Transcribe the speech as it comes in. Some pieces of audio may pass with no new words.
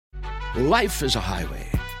Life is a highway,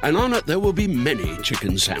 and on it there will be many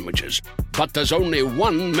chicken sandwiches. But there's only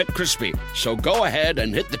one McCrispy. So go ahead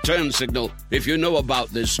and hit the turn signal if you know about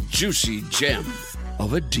this juicy gem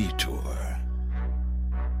of a detour.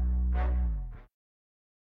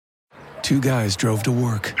 Two guys drove to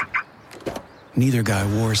work. Neither guy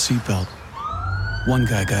wore a seatbelt. One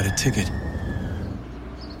guy got a ticket.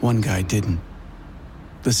 One guy didn't.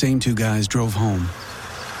 The same two guys drove home.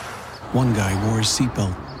 One guy wore his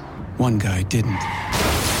seatbelt. One guy didn't.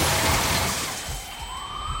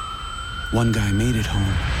 One guy made it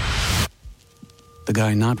home. The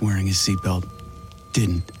guy not wearing his seatbelt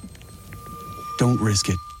didn't. Don't risk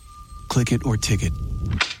it. Click it or ticket.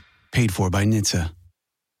 Paid for by NHTSA.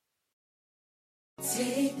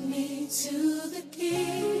 Take me to the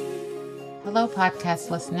king. Hello, podcast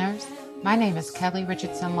listeners. My name is Kelli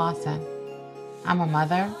Richardson Lawson. I'm a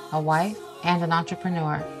mother, a wife, and an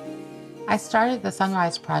entrepreneur. I started the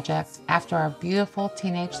SonRise project after our beautiful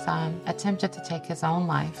teenage son attempted to take his own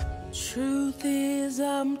life. Truth is,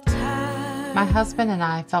 I'm tired. My husband and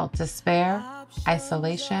I felt despair,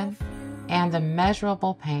 isolation, and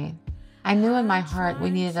immeasurable pain. I knew in my heart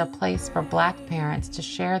we needed a place for Black parents to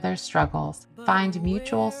share their struggles, find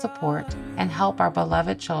mutual support, and help our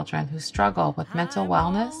beloved children who struggle with mental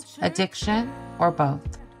wellness, addiction, or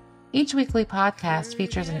both. Each weekly podcast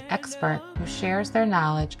features an expert who shares their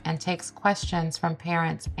knowledge and takes questions from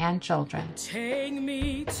parents and children. Take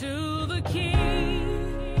me to the king.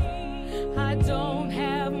 I don't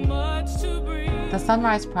have much to bring. The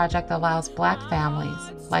SonRise Project allows Black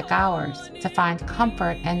families, like ours, to find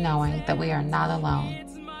comfort in knowing that we are not alone.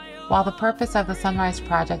 While the purpose of the SonRise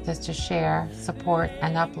Project is to share, support,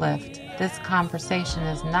 and uplift, this conversation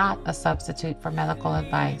is not a substitute for medical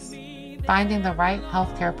advice. Finding the right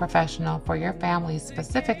healthcare professional for your family's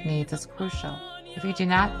specific needs is crucial. If you do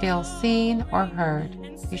not feel seen or heard,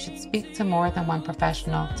 you should speak to more than one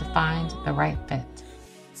professional to find the right fit.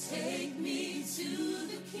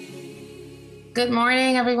 Good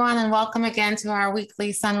morning, everyone, and welcome again to our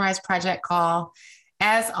weekly SonRise Project call.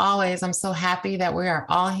 As always, I'm so happy that we are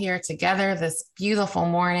all here together this beautiful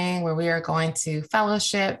morning where we are going to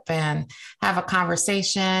fellowship and have a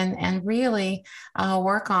conversation and really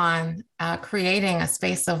work on creating a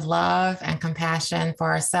space of love and compassion for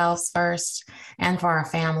ourselves first and for our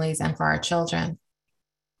families and for our children.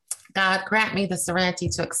 God, grant me the serenity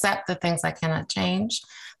to accept the things I cannot change,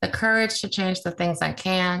 the courage to change the things I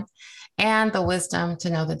can, and the wisdom to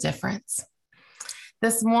know the difference.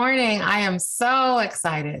 This morning, I am so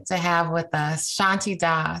excited to have with us Shanti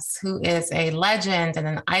Das, who is a legend and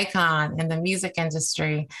an icon in the music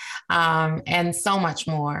industry, and so much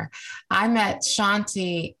more. I met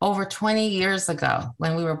Shanti over 20 years ago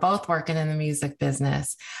when we were both working in the music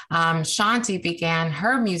business. Shanti began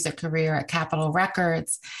her music career at Capitol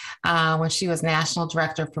Records when she was National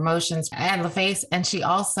Director of Promotions at LaFace, and she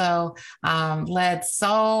also led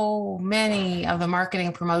so many of the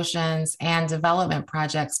marketing promotions and development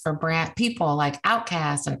projects for brand people like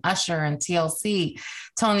Outkast and Usher and TLC,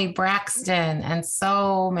 Toni Braxton, and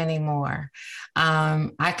so many more.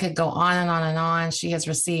 I could go on and on and on. She has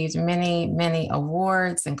received many, many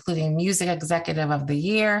awards, including Music Executive of the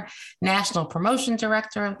Year, National Promotion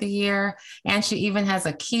Director of the Year, and she even has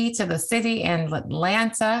a key to the city in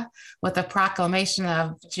Atlanta with a proclamation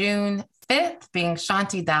of June 5th being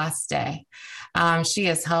Shanti Das Day. She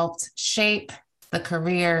has helped shape the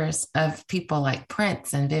careers of people like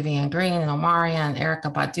Prince and Vivian Green and Omarion,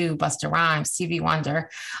 Erykah Badu, Busta Rhymes, Stevie Wonder,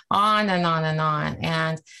 on and on and on.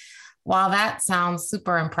 And while that sounds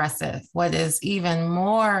super impressive, what is even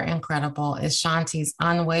more incredible is Shanti's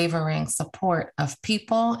unwavering support of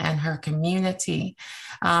people and her community.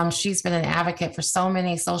 She's been an advocate for so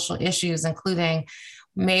many social issues, including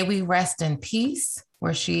May We Rest in Peace,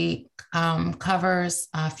 where she covers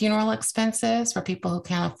funeral expenses for people who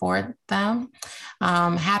can't afford them.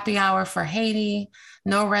 Happy Hour for Haiti,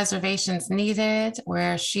 No Reservations Needed,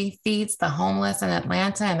 where she feeds the homeless in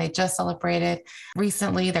Atlanta. And they just celebrated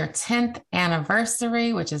recently their 10th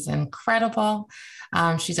anniversary, which is incredible.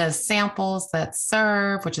 She does Samples That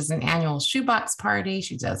Serve, which is an annual shoebox party.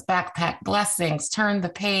 She does Backpack Blessings, Turn the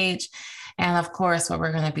Page. And of course, what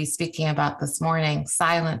we're going to be speaking about this morning,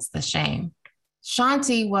 Silence the Shame.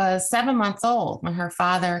 Shanti was 7 months old when her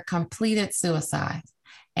father completed suicide.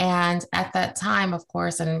 And at that time, of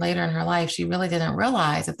course, and later in her life, she really didn't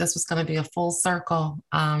realize that this was going to be a full circle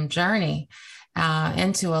journey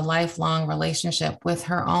into a lifelong relationship with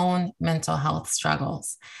her own mental health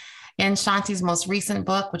struggles. In Shanti's most recent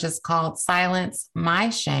book, which is called Silence My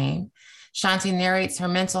Shame, Shanti narrates her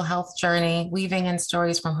mental health journey, weaving in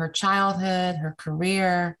stories from her childhood, her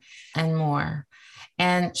career, and more.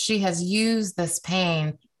 And she has used this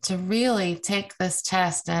pain to really take this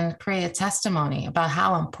test and create a testimony about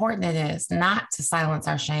how important it is not to silence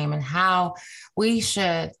our shame and how we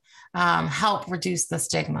should help reduce the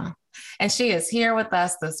stigma. And she is here with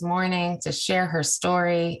us this morning to share her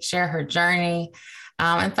story, share her journey,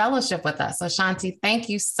 and fellowship with us. So Shanti, thank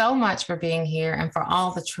you so much for being here and for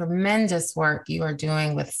all the tremendous work you are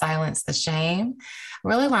doing with Silence the Shame. I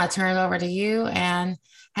really want to turn it over to you and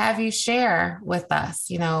have you share with us,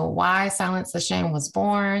 why Silence the Shame was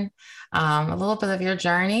born, a little bit of your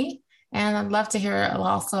journey. And I'd love to hear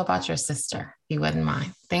also about your sister, if you wouldn't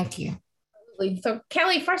mind. Thank you. So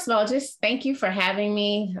Kelli, first of all, just thank you for having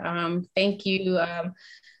me. Thank you.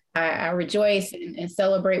 I rejoice and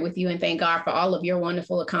celebrate with you and thank God for all of your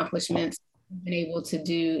wonderful accomplishments you've been able to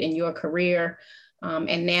do in your career.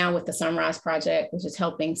 And now with the SonRise Project, which is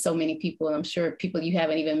helping so many people, and I'm sure people you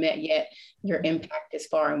haven't even met yet, your impact is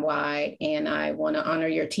far and wide. And I want to honor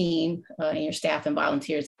your team and your staff and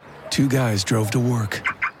volunteers. Two guys drove to work.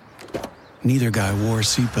 Neither guy wore a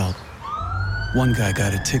seatbelt. One guy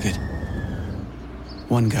got a ticket.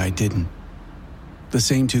 One guy didn't. The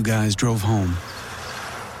same two guys drove home.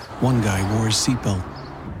 One guy wore his seatbelt.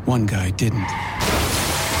 One guy didn't.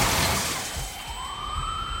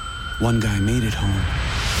 One guy made it home.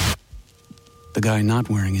 The guy not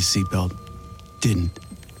wearing his seatbelt didn't.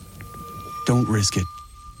 Don't risk it.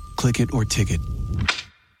 Click it or ticket.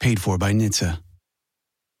 Paid for by NHTSA.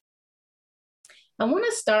 I want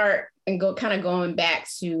to start and going back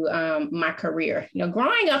to my career.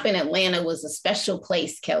 Growing up in Atlanta was a special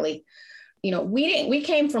place, Kelli. We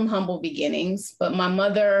came from humble beginnings, but my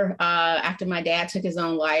mother, after my dad took his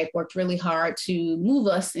own life, worked really hard to move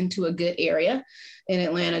us into a good area in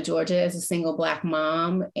Atlanta, Georgia, as a single Black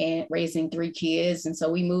mom and raising 3 kids. And so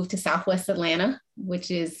we moved to Southwest Atlanta,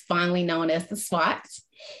 which is fondly known as the SWATs.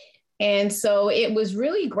 And so it was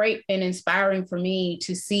really great and inspiring for me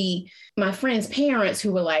to see my friends' parents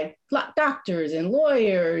who were like doctors and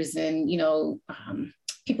lawyers and,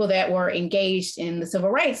 people that were engaged in the civil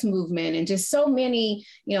rights movement and just so many,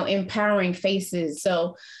 empowering faces.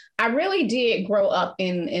 So I really did grow up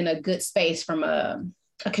in a good space from a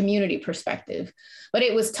community perspective. But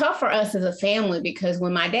it was tough for us as a family because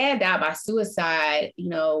when my dad died by suicide,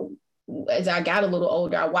 as I got a little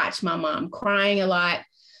older, I watched my mom crying a lot.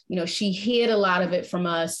 She hid a lot of it from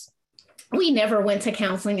us. We never went to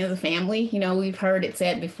counseling as a family. We've heard it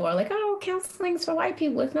said before, like, oh, counseling's for white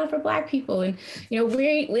people. It's not for Black people. And,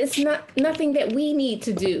 it's not nothing that we need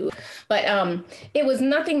to do. But it was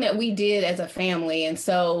nothing that we did as a family. And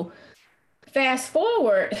so fast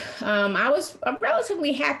forward, I was a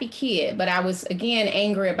relatively happy kid, but I was, again,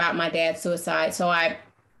 angry about my dad's suicide. So I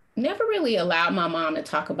never really allowed my mom to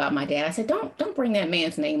talk about my dad. I said, don't bring that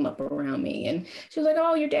man's name up around me. And she was like,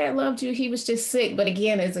 oh, your dad loved you. He was just sick. But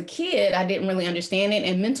again, as a kid, I didn't really understand it.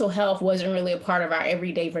 And mental health wasn't really a part of our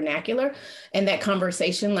everyday vernacular and that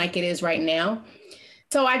conversation like it is right now.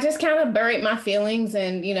 So I just kind of buried my feelings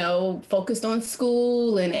and, focused on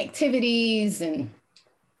school and activities and,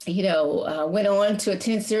 went on to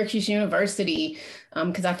attend Syracuse University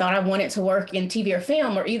because I thought I wanted to work in TV or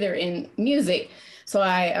film or either in music. So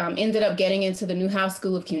I ended up getting into the Newhouse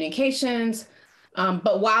School of Communications.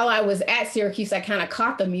 But while I was at Syracuse, I kind of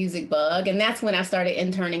caught the music bug. And that's when I started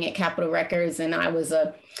interning at Capitol Records. And I was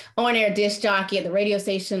a on-air disc jockey at the radio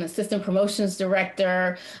station, assistant promotions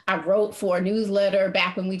director. I wrote for a newsletter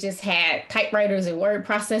back when we just had typewriters and word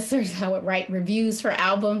processors. I would write reviews for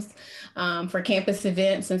albums for campus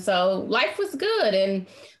events. And so life was good. And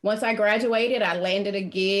once I graduated, I landed a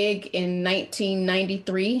gig in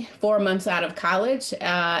 1993, 4 months out of college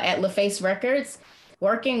at LaFace Records,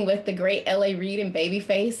 working with the great L.A. Reid and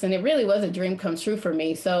Babyface. And it really was a dream come true for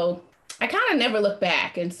me. So I kind of never looked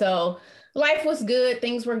back. And so life was good.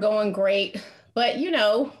 Things were going great. But,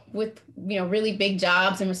 with, really big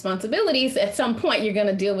jobs and responsibilities, at some point, you're going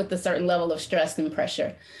to deal with a certain level of stress and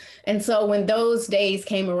pressure. And so when those days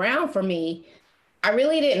came around for me, I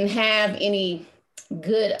really didn't have any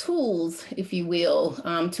good tools, if you will,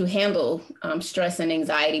 to handle stress and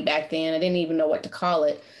anxiety back then. I didn't even know what to call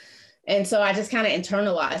it. And so I just kind of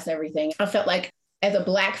internalized everything. I felt like as a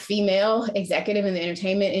Black female executive in the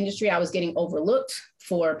entertainment industry, I was getting overlooked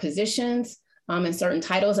for positions and certain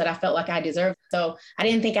titles that I felt like I deserved. So I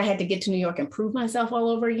didn't think I had to get to New York and prove myself all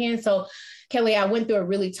over again. So Kelli, I went through a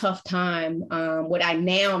really tough time. What I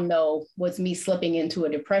now know was me slipping into a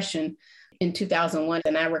depression in 2001.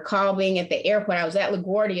 And I recall being at the airport. I was at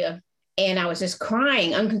LaGuardia and I was just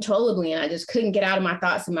crying uncontrollably. And I just couldn't get out of my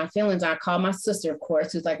thoughts and my feelings. I called my sister, of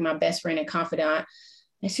course, who's like my best friend and confidant.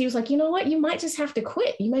 And she was like, you know what? You might just have to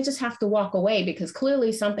quit. You may just have to walk away because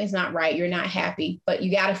clearly something's not right. You're not happy, but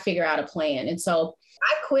you got to figure out a plan. And so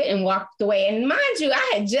I quit and walked away. And mind you,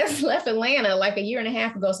 I had just left Atlanta like a year and a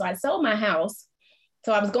half ago. So I sold my house.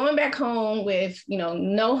 So I was going back home with,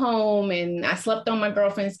 no home. And I slept on my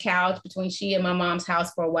girlfriend's couch between she and my mom's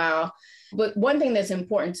house for a while. But one thing that's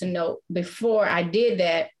important to note before I did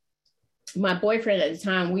that, my boyfriend at the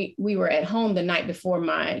time, we were at home the night before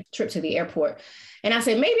my trip to the airport. And I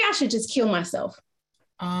said, maybe I should just kill myself.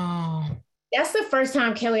 Oh. That's the first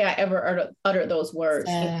time, Kelly, I ever uttered those words.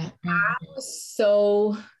 I was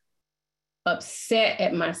so upset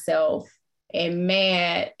at myself and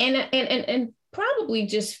mad and probably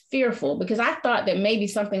just fearful because I thought that maybe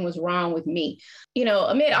something was wrong with me.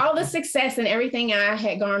 Amid all the success and everything I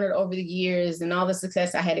had garnered over the years and all the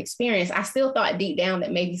success I had experienced, I still thought deep down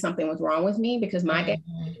that maybe something was wrong with me because my dad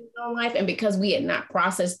had his own life and because we had not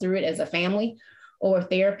processed through it as a family or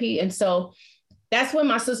therapy. And so that's when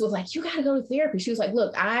my sister was like, you got to go to therapy. She was like,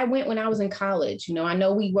 look, I went when I was in college. I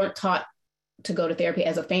know we weren't taught to go to therapy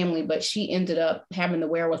as a family, but she ended up having the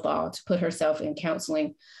wherewithal to put herself in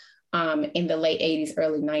counseling in the late 80s,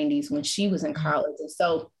 early 90s when she was in college. And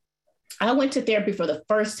so I went to therapy for the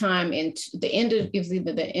first time in the end of,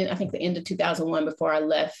 I think the end of 2001 before I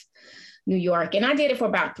left New York. And I did it for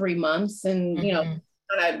about 3 months and,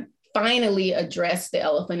 I finally addressed the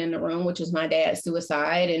elephant in the room, which was my dad's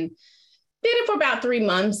suicide, and did it for about 3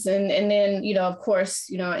 months. And then, of course,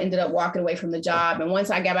 I ended up walking away from the job. And once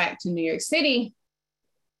I got back to New York City,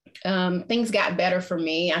 things got better for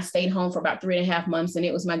me. I stayed home for about 3.5 months. And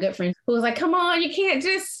it was my good friend who was like, come on, you can't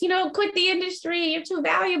just, quit the industry. You're too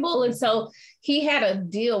valuable. And so he had a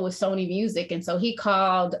deal with Sony Music. And so he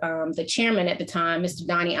called the chairman at the time, Mr.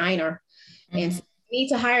 Donnie Einer, and said, you need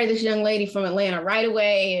to hire this young lady from Atlanta right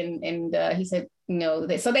away. And he said, so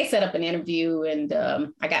they set up an interview and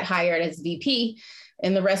I got hired as VP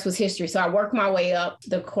and the rest was history. So I worked my way up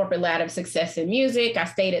the corporate ladder of success in music. I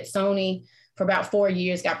stayed at Sony for about 4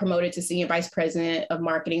 years, got promoted to senior vice president of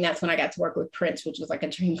marketing. That's when I got to work with Prince, which was like a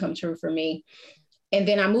dream come true for me. And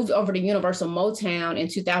then I moved over to Universal Motown in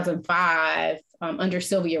 2005 under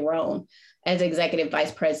Sylvia Rohn as executive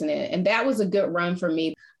vice president. And that was a good run for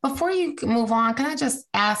me. Before you move on, can I just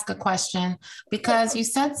ask a question? Because you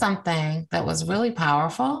said something that was really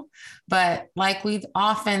powerful, but like we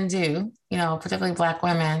often do, particularly Black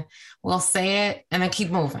women, we'll say it and then keep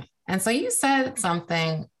moving. And so you said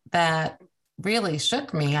something that really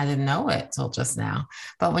shook me. I didn't know it till just now.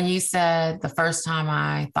 But when you said the first time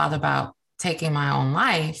I thought about taking my own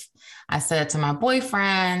life, I said to my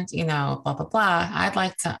boyfriend, blah, blah, blah, I'd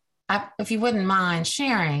like to, if you wouldn't mind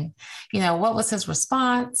sharing, what was his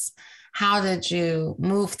response? How did you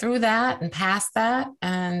move through that and past that?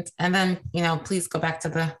 And then, please go back to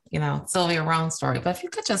the, Sylvia Rohn story. But if you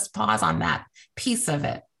could just pause on that piece of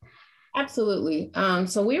it. Absolutely.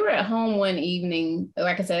 So we were at home one evening.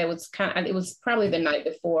 Like I said, it was probably the night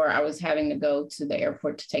before I was having to go to the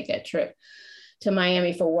airport to take that trip to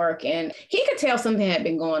Miami for work. And he could tell something had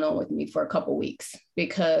been going on with me for a couple of weeks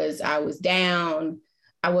because I was down.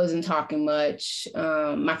 I wasn't talking much.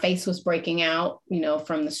 My face was breaking out,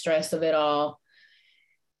 from the stress of it all.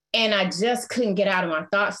 And I just couldn't get out of my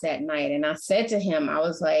thoughts that night. And I said to him, I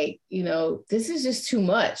was like, this is just too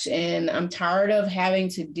much. And I'm tired of having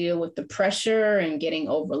to deal with the pressure and getting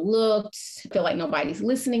overlooked. I feel like nobody's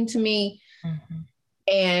listening to me. Mm-hmm.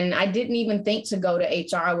 And I didn't even think to go to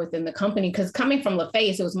HR within the company because coming from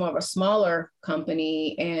LaFace, it was more of a smaller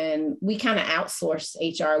company and we kind of outsourced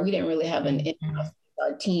HR. We didn't really have an in-house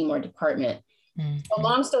team or department. Mm-hmm. So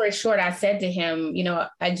long story short, I said to him,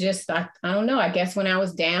 I don't know. I guess when I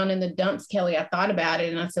was down in the dumps, Kelly, I thought about it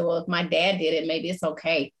and I said, well, if my dad did it, maybe it's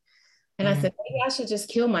okay. And I said, maybe I should just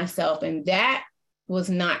kill myself. And that was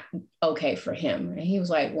not okay for him. And he was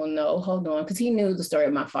like, well, no, hold on. Because he knew the story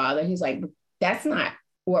of my father. He's like, that's not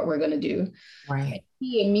what we're going to do. Right. And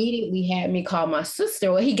he immediately had me call my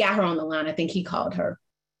sister. Well, he got her on the line. I think he called her.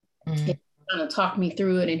 Mm-hmm. He kind of talked me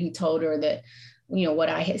through it. And he told her that, what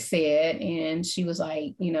I had said. And she was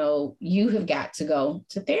like, you have got to go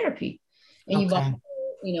to therapy and you've also,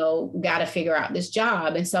 got to figure out this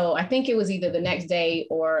job. And so I think it was either the next day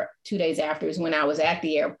or 2 days after is when I was at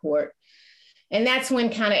the airport. And that's when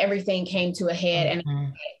kind of everything came to a head and I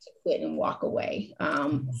had to quit and walk away.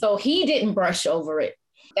 So he didn't brush over it.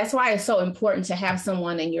 That's why it's so important to have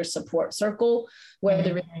someone in your support circle,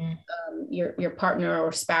 whether it's your partner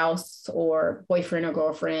or spouse or boyfriend or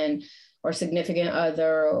girlfriend or significant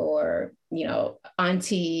other or,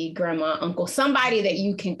 auntie, grandma, uncle, somebody that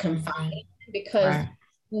you can confide in. Because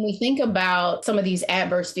when we think about some of these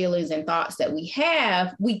adverse feelings and thoughts that we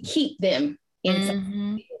have, we keep them inside.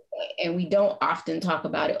 Mm-hmm. And we don't often talk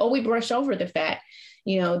about it. Or we brush over the fact,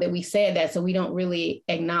 that we said that. So we don't really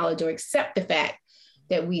acknowledge or accept the fact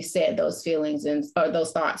that we said those feelings or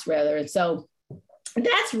those thoughts rather. And so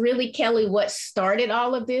that's really, Kelli, what started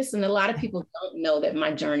all of this. And a lot of people don't know that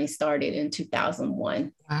my journey started in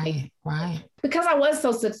 2001. Right. Because I was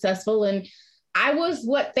so successful and I was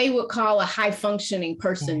what they would call a high functioning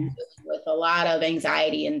person with a lot of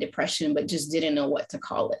anxiety and depression, but just didn't know what to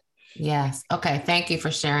call it. Yes. Okay. Thank you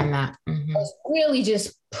for sharing that. Mm-hmm. I was really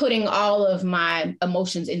just putting all of my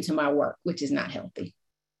emotions into my work, which is not healthy.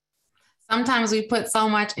 Sometimes we put so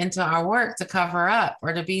much into our work to cover up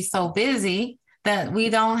or to be so busy that we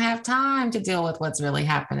don't have time to deal with what's really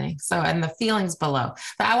happening. So, and the feelings below.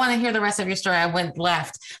 But I want to hear the rest of your story. I went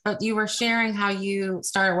left, but you were sharing how you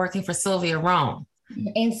started working for Sylvia Rome.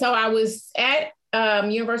 And so I was at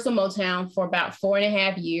Universal Motown for about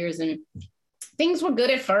 4.5 years, and things were good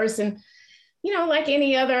at first. And, like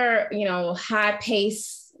any other, high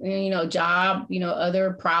pace, job,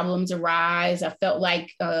 other problems arise. I felt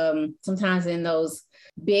like sometimes in those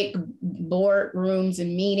big board rooms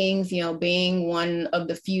and meetings, being one of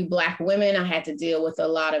the few Black women, I had to deal with a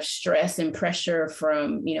lot of stress and pressure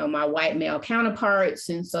from, my white male counterparts.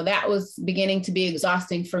 And so that was beginning to be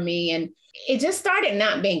exhausting for me. And it just started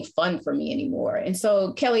not being fun for me anymore. And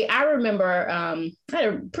so, Kelli, I remember I had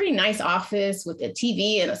a pretty nice office with a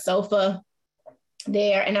TV and a sofa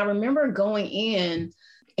there. And I remember going in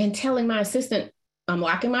and telling my assistant, I'm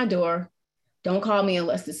locking my door. Don't call me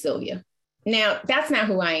unless it's Sylvia. Now, that's not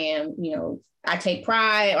who I am. I took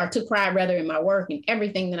pride rather in my work and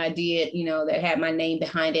everything that I did, that had my name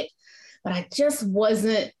behind it. But I just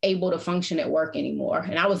wasn't able to function at work anymore.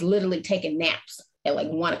 And I was literally taking naps at like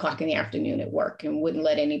 1:00 in the afternoon at work and wouldn't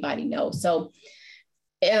let anybody know. So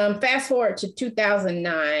fast forward to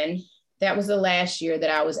 2009, that was the last year that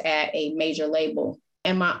I was at a major label.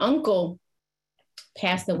 And my uncle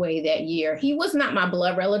passed away that year. He was not my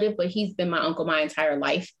blood relative, but he's been my uncle my entire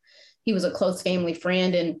life. He was a close family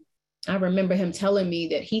friend. And I remember him telling me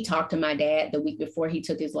that he talked to my dad the week before he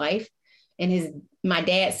took his life. And my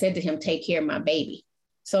dad said to him, take care of my baby.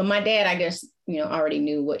 So my dad, I guess, already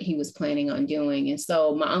knew what he was planning on doing. And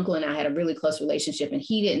so my uncle and I had a really close relationship, and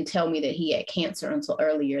he didn't tell me that he had cancer until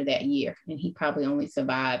earlier that year. And he probably only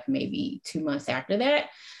survived maybe 2 months after that.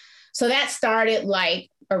 So that started like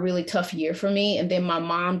a really tough year for me. And then my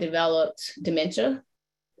mom developed dementia,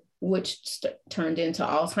 which turned into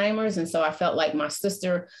Alzheimer's. And so I felt like my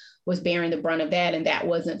sister was bearing the brunt of that, and that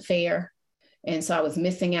wasn't fair. And so I was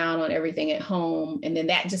missing out on everything at home. And then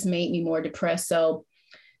that just made me more depressed.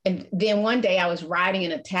 And then one day I was riding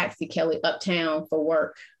in a taxi, Kelli, uptown for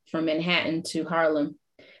work from Manhattan to Harlem.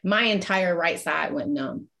 My entire right side went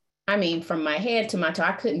numb. I mean, from my head to my toe,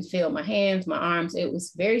 I couldn't feel my hands, my arms. It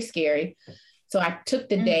was very scary. So I took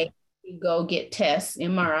the day to go get tests,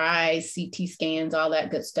 MRIs, CT scans, all that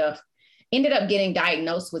good stuff. Ended up getting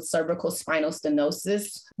diagnosed with cervical spinal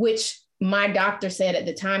stenosis, which my doctor said at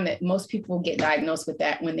the time that most people get diagnosed with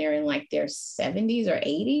that when they're in like their 70s or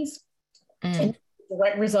 80s. And it's a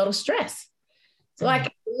direct result of stress. So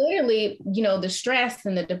like literally, the stress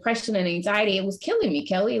and the depression and anxiety, it was killing me,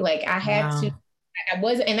 Kelli. Like I had to, I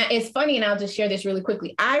wasn't, and it's funny, and I'll just share this really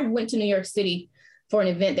quickly. I went to New York City for an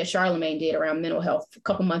event that Charlemagne did around mental health a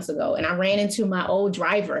couple months ago. And I ran into my old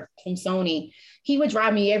driver from Sony. He would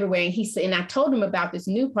drive me everywhere. And he said, and I told him about this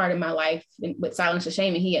new part of my life with Silence of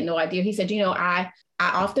Shame. And he had no idea. He said, I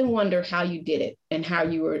often wonder how you did it and how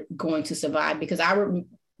you were going to survive, because I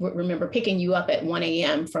remember picking you up at 1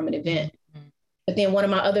 a.m. from an event. But then one of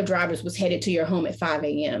my other drivers was headed to your home at 5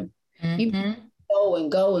 a.m. You go and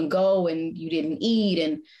go and go, and you didn't eat.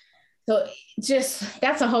 And so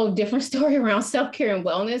that's a whole different story around self-care and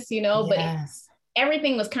wellness, but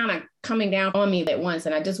everything was kind of coming down on me at once,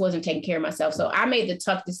 and I just wasn't taking care of myself. So I made the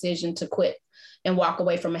tough decision to quit and walk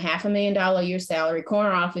away from a $500,000 a year salary,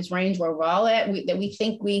 corner office, Range Rover, all that we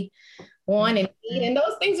think we want and need. And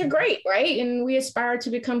those things are great, right? And we aspire to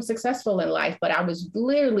become successful in life. But I was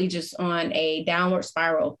literally just on a downward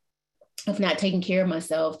spiral of not taking care of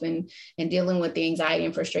myself and dealing with the anxiety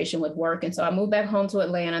and frustration with work. And so I moved back home to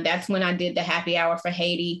Atlanta. That's when I did the happy hour for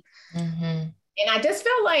Haiti. And I just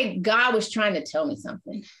felt like God was trying to tell me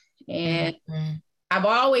something. And I've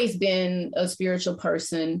always been a spiritual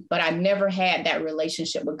person, but I never had that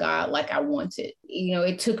relationship with God like I wanted.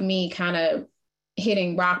 It took me kind of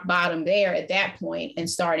hitting rock bottom there at that point and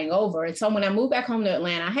starting over. And so when I moved back home to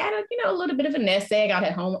Atlanta, I had a little bit of a nest egg. I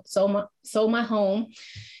had sold my home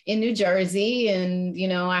in New Jersey, and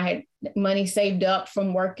I had money saved up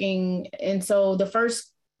from working. And so the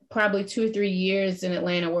first probably 2 or 3 years in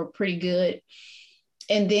Atlanta were pretty good.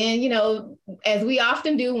 And then, as we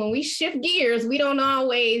often do when we shift gears, we don't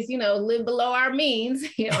always, live below our means.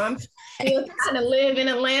 I'm still trying to live in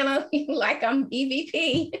Atlanta like I'm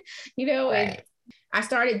EVP, Right. and I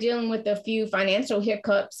started dealing with a few financial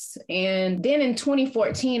hiccups. And then in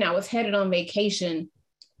 2014, I was headed on vacation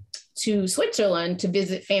to Switzerland to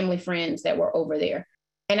visit family friends that were over there.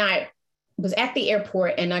 And I was at the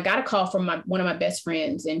airport and I got a call from one of my best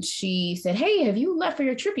friends. And she said, "Hey, have you left for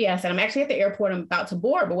your trip yet?" I said, "I'm actually at the airport. I'm about to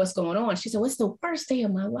board, but what's going on?" She said, "What's the worst day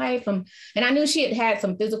of my life?" And I knew she had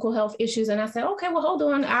some physical health issues. And I said, "Okay, well, hold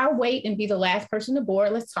on. I'll wait and be the last person to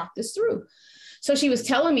board. Let's talk this through." So she was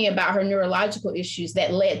telling me about her neurological issues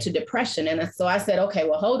that led to depression. And so I said, "Okay,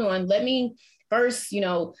 well, hold on. Let me first,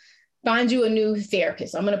 find you a new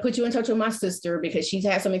therapist. I'm going to put you in touch with my sister because she's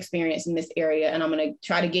had some experience in this area. And I'm going to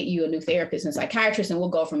try to get you a new therapist and psychiatrist, and we'll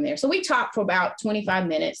go from there." So we talked for about 25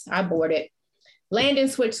 minutes. I boarded, land in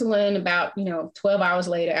Switzerland about, 12 hours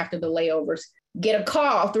later after the layovers, get a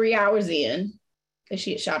call 3 hours in that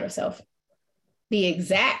she had shot herself the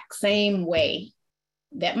exact same way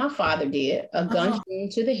that my father did, a gunshot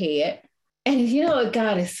to the head. And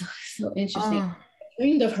God is so interesting. I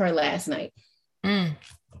dreamed of her last night.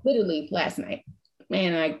 Literally last night.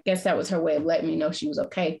 And I guess that was her way of letting me know she was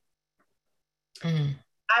okay.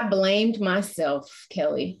 I blamed myself,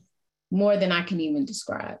 Kelli, more than I can even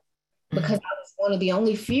describe, because I was one of the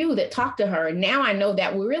only few that talked to her. And now I know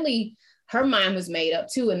that really her mind was made up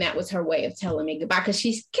too. And that was her way of telling me goodbye, because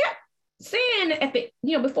she kept saying at the,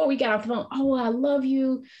 before we got off the phone, "Oh, I love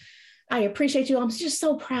you. I appreciate you. I'm just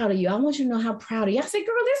so proud of you. I want you to know how proud of you." I said,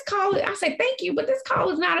 "Girl, I said, thank you, but this call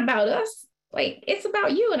is not about us. Like, it's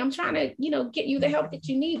about you. And I'm trying to, get you the help that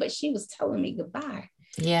you need." But she was telling me goodbye.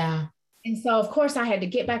 Yeah. And so, of course, I had to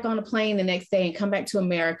get back on a plane the next day and come back to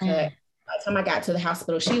America. By the time I got to the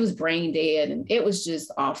hospital, she was brain dead, and it was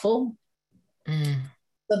just awful.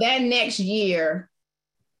 So that next year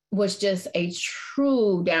was just a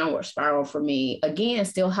true downward spiral for me. Again,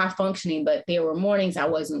 still high functioning, but there were mornings I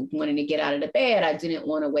wasn't wanting to get out of the bed. I didn't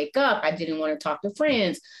want to wake up. I didn't want to talk to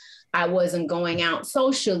friends. I wasn't going out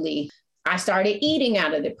socially. I started eating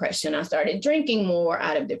out of depression. I started drinking more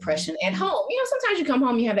out of depression at home. Sometimes you come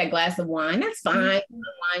home, you have that glass of wine. That's fine.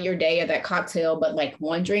 Wine your day or that cocktail, but like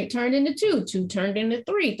one drink turned into two turned into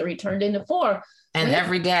three turned into four. And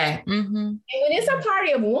every day. And when it's a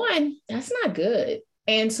party of one, that's not good.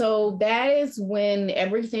 And so that is when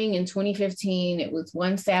everything in 2015, it was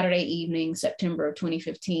one Saturday evening, September of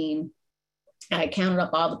 2015, I counted up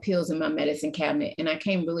all the pills in my medicine cabinet, and I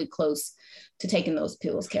came really close to taking those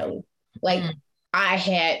pills, Kelli. Like I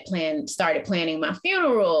had started planning my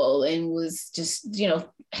funeral and was just,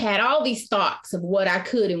 had all these thoughts of what I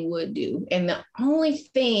could and would do. And the only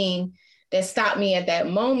thing that stopped me at that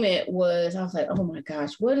moment was, I was like, oh my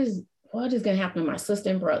gosh, what is going to happen to my sister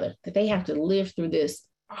and brother, that they have to live through this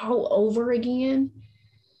all over again?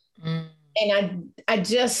 And I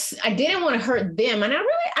didn't want to hurt them. And I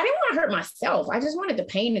didn't want to hurt myself. I just wanted the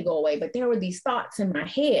pain to go away. But there were these thoughts in my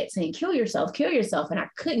head saying, kill yourself. And I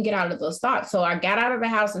couldn't get out of those thoughts. So I got out of the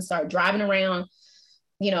house and started driving around,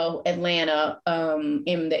 Atlanta,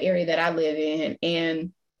 in the area that I live in.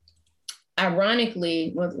 And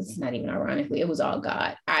ironically, well, it's not even ironically, it was all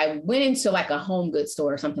God. I went into like a home goods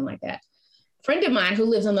store or something like that. A friend of mine who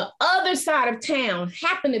lives on the other side of town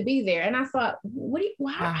happened to be there. And I thought,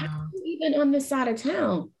 how are you even on this side of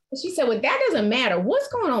town? And she said, well, that doesn't matter. What's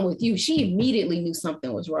going on with you? She immediately knew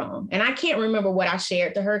something was wrong. And I can't remember what I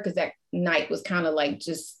shared to her because that night was kind of like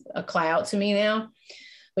just a cloud to me now.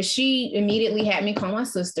 But she immediately had me call my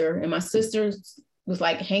sister, and my sister was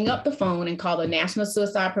like, hang up the phone and call the National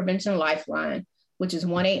Suicide Prevention Lifeline, which is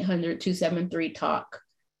 1-800-273-TALK,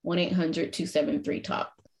 1-800-273-TALK.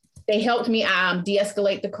 They helped me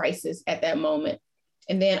de-escalate the crisis at that moment.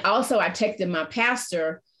 And then also I texted my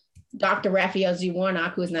pastor, Dr. Raphael G.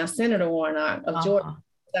 Warnock, who is now Senator Warnock of Georgia.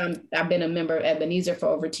 I've been a member of Ebenezer for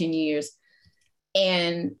over 10 years.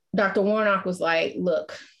 And Dr. Warnock was like,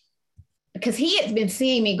 look, because he had been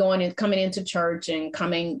seeing me coming into church and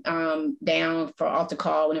coming down for altar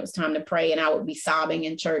call when it was time to pray, and I would be sobbing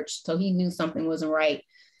in church. So he knew something wasn't right.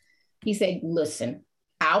 He said, listen,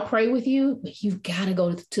 I'll pray with you, but you've got to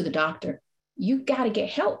go to the doctor. You've got to get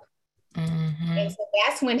help. Mm-hmm. And so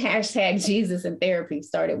that's when hashtag Jesus and therapy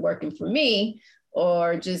started working for me,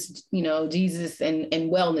 or just, Jesus and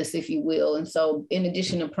wellness, if you will. And so in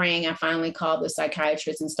addition to praying, I finally called the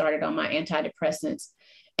psychiatrist and started on my antidepressants.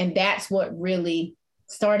 And that's what really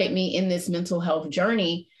started me in this mental health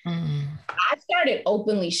journey. I started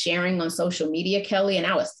openly sharing on social media, Kelli, and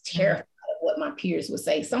I was terrified of what my peers would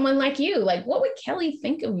say. Someone like you, like, what would Kelli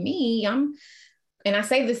think of me? I'm and I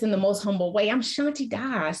say this in the most humble way, I'm Shanti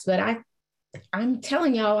Das, but I'm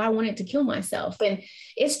telling y'all, I wanted to kill myself. And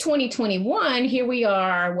it's 2021. Here we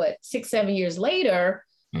are, 6-7 years later,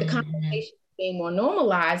 the conversation being more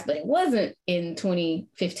normalized, but it wasn't in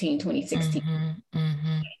 2015, 2016. I ended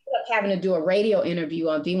up having to do a radio interview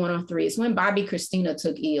on V103. It's when Bobby Christina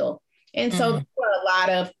took ill. And so there were a lot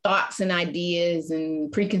of thoughts and ideas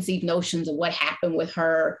and preconceived notions of what happened with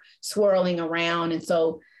her swirling around. And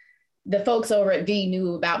so the folks over at V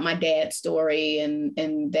knew about my dad's story and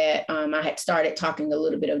that I had started talking a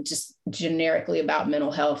little bit of just generically about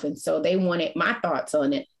mental health. And so they wanted my thoughts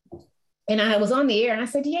on it. And I was on the air and I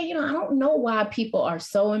said, yeah, I don't know why people are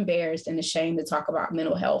so embarrassed and ashamed to talk about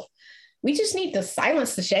mental health. We just need to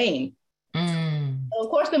silence the shame. So of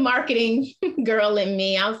course, the marketing girl in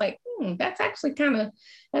me, I was like, that's actually kind of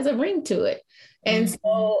has a ring to it. And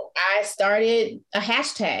so I started a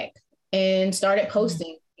hashtag and started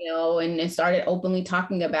posting, and started openly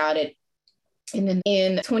talking about it. And then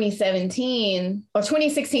in 2017 or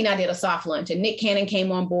 2016, I did a soft launch and Nick Cannon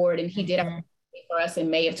came on board and he did a for us in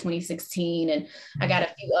May of 2016. And I got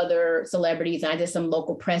a few other celebrities. I did some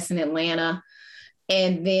local press in Atlanta.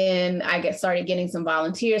 And then I started getting some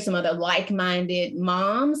volunteers, some other like-minded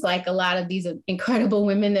moms, like a lot of these incredible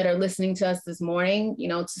women that are listening to us this morning,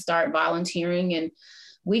 to start volunteering. And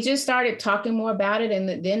we just started talking more about it and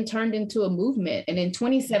it then turned into a movement. And in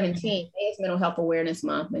 2017, it's Mental Health Awareness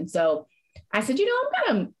Month. And so I said,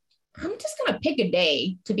 I'm just going to pick a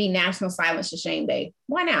day to be National Silence the Shame Day.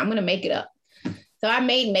 Why not? I'm going to make it up. So I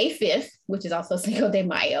made May 5th, which is also Cinco de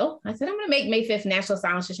Mayo. I said, I'm going to make May 5th National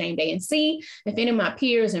Silence the Shame Day and see if any of my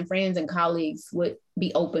peers and friends and colleagues would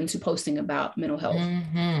be open to posting about mental health.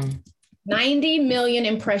 90 million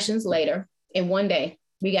impressions later in one day.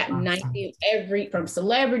 We got 90 from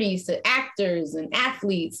celebrities to actors and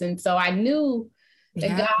athletes. And so I knew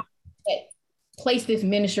that God had placed this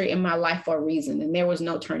ministry in my life for a reason and there was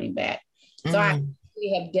no turning back. So I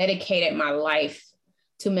really have dedicated my life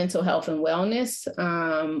to mental health and wellness.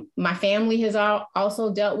 My family has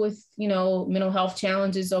also dealt with, mental health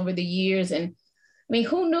challenges over the years. And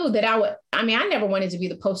who knew that I never wanted to be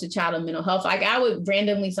the poster child of mental health. Like I would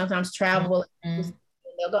randomly sometimes travel and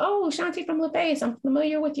they'll go, oh, Shanti from LaFace, I'm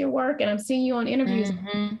familiar with your work and I'm seeing you on interviews,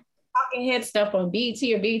 talking head stuff on BET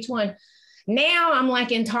or VH1. Now I'm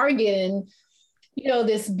like in Target and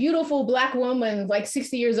this beautiful Black woman, like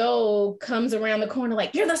 60 years old, comes around the corner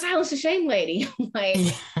like, you're the Silence the Shame lady. I'm like,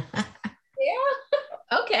 yeah,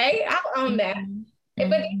 okay, I'll own that.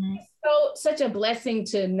 But it's such a blessing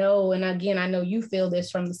to know. And again, I know you feel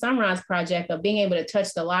this from the SonRise project of being able to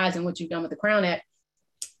touch the lives and what you've done with the Crown Act,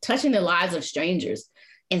 touching the lives of strangers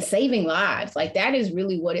and saving lives. Like that is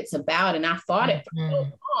really what it's about. And I fought it for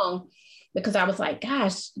so long because I was like,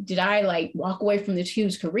 gosh, did I walk away from this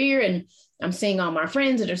huge career? And I'm seeing all my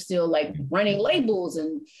friends that are still running labels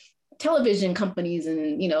and television companies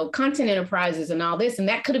and, content enterprises and all this. And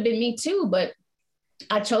that could have been me too, but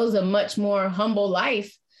I chose a much more humble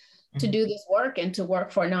life to do this work and to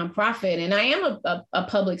work for a nonprofit. And I am a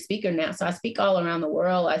public speaker now. So I speak all around the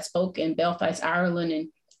world. I spoke in Belfast, Ireland in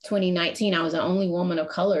 2019. I was the only woman of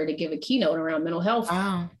color to give a keynote around mental health.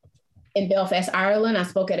 Wow. In Belfast, Ireland, I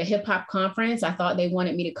spoke at a hip hop conference. I thought they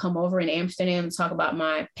wanted me to come over in Amsterdam and talk about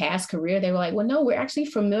my past career. They were like, well, no, we're actually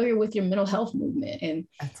familiar with your mental health movement. And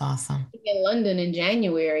that's awesome. In London in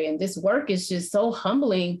January. And this work is just so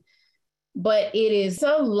humbling, but it is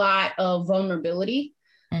a lot of vulnerability.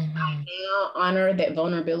 I now honor that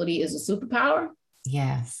vulnerability is a superpower.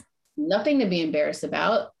 Yes. Nothing to be embarrassed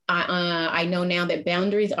about. I know now that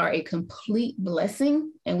boundaries are a complete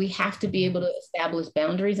blessing and we have to be able to establish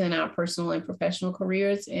boundaries in our personal and professional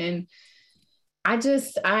careers. And my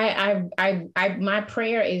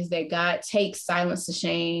prayer is that God takes Silence the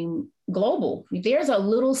Shame global. There's a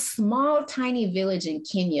little small, tiny village in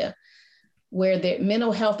Kenya where the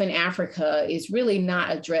mental health in Africa is really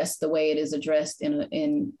not addressed the way it is addressed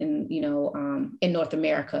in North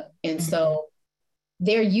America. And so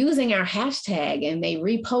they're using our hashtag and they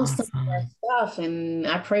repost some of our stuff. And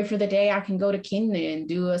I pray for the day I can go to Kenya and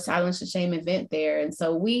do a Silence the Shame event there. And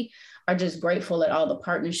so we are just grateful at all the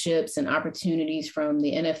partnerships and opportunities from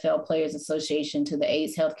the NFL Players Association to the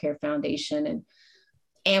AIDS Healthcare Foundation. And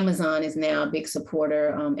Amazon is now a big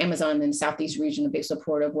supporter. Amazon in the Southeast region, a big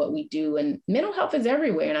supporter of what we do. And mental health is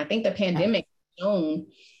everywhere. And I think the pandemic has shown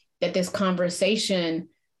that this conversation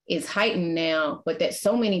is heightened now, but that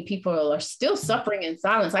so many people are still suffering in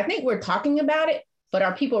silence. I think we're talking about it, but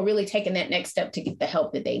are people really taking that next step to get the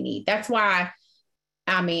help that they need? That's why,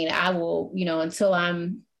 I will, until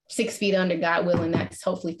I'm 6 feet under, God willing, that's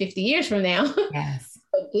hopefully 50 years from now. Yes.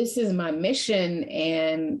 But this is my mission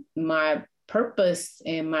and my purpose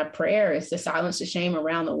and my prayer is to silence the shame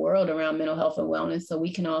around the world, around mental health and wellness, so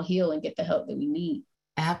we can all heal and get the help that we need.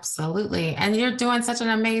 Absolutely. And you're doing such an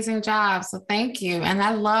amazing job. So thank you. And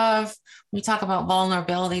I love when you talk about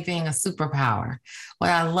vulnerability being a superpower. What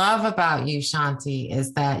I love about you, Shanti,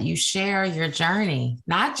 is that you share your journey,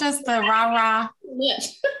 not just the rah-rah.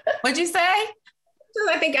 Yes. What'd you say?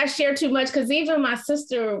 I think I share too much, because even my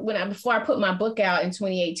sister, before I put my book out in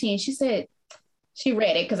 2018, she said, she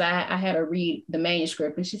read it because I had her read the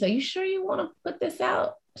manuscript, and she said, "You sure you want to put this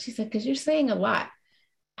out?" She said, "Because you're saying a lot."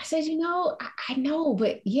 I said, I know,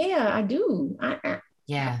 but yeah, I do.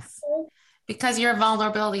 Yes. Because your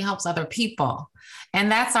vulnerability helps other people.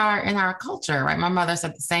 And that's in our culture, right? My mother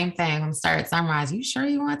said the same thing when we started SonRise. "You sure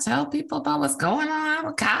you want to tell people about what's going on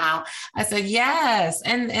with Kyle?" I said, yes.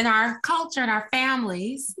 And in our culture, in our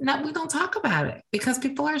families, no, we don't talk about it because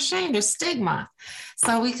people are ashamed. There's stigma.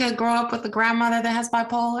 So we could grow up with a grandmother that has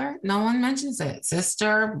bipolar. No one mentions it.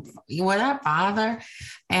 Sister, whatever, father,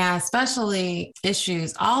 and especially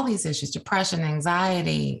issues, all these issues, depression,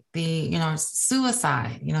 anxiety,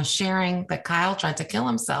 suicide, sharing that Kyle tried to kill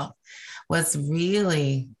himself was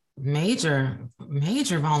really major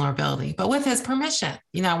vulnerability, but with his permission.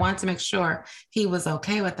 I wanted to make sure he was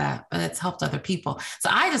okay with that, but it's helped other people. So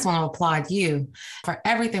I just want to applaud you for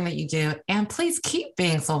everything that you do. And please keep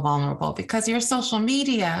being so vulnerable, because your social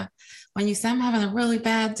media, when you say, "I'm having a really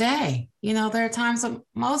bad day," there are times that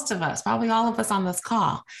most of us, probably all of us on this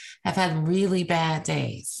call, have had really bad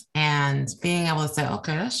days. And being able to say,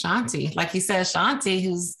 "Okay, that's Shanti." Like you said, Shanti,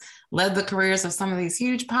 who's led the careers of some of these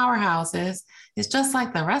huge powerhouses, is just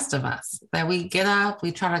like the rest of us, that we get up,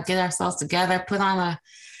 we try to get ourselves together,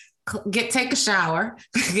 take a shower,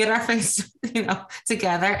 get our face,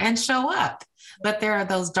 together and show up. But there are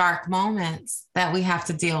those dark moments that we have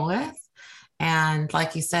to deal with. And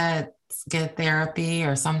like you said, get therapy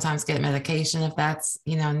or sometimes get medication if that's,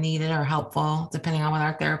 needed or helpful, depending on what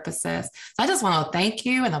our therapist says. So I just want to thank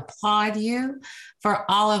you and applaud you for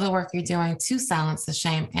all of the work you're doing to silence the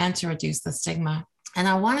shame and to reduce the stigma. And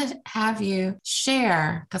I wanted to have you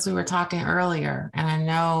share, because we were talking earlier, and I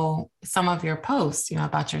know some of your posts,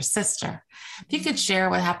 about your sister. If you could share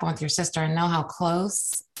what happened with your sister and know how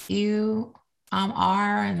close you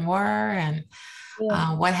are and were, and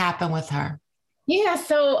what happened with her. Yeah.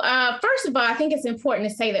 So first of all, I think it's important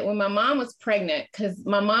to say that when my mom was pregnant, because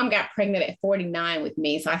my mom got pregnant at 49 with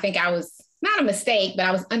me. So I think I was not a mistake, but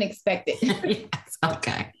I was unexpected. Yes.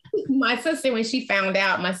 Okay. My sister, when she found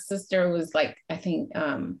out, my sister was like, I think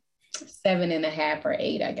 7.5 or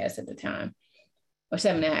 8, I guess at the time, or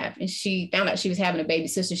 7.5. And she found out she was having a baby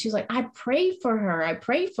sister. She's like, "I prayed for her. I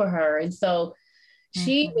prayed for her." And so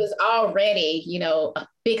she was already, a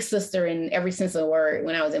big sister in every sense of the word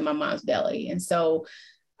when I was in my mom's belly. And so,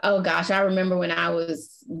 oh gosh, I remember when I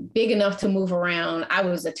was big enough to move around, I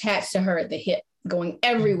was attached to her at the hip, going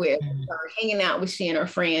everywhere, hanging out with she and her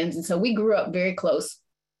friends. And so we grew up very close.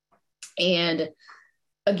 And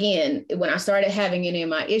again, when I started having any of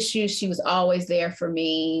my issues, she was always there for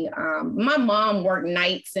me. My mom worked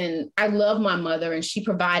nights, and I love my mother, and she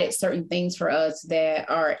provided certain things for us that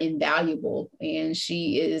are invaluable. And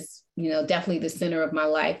she is, definitely the center of my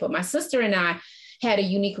life. But my sister and I had a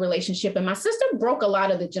unique relationship, and my sister broke a lot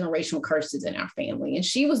of the generational curses in our family. And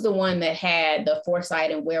she was the one that had the foresight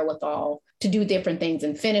and wherewithal to do different things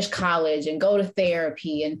and finish college and go to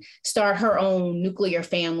therapy and start her own nuclear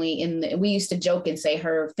family. And we used to joke and say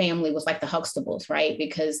her family was like the Huxtables, right?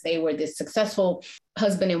 Because they were this successful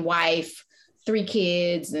husband and wife, 3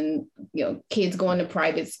 kids, and kids going to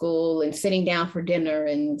private school and sitting down for dinner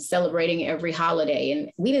and celebrating every holiday.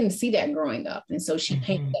 And we didn't see that growing up. And so she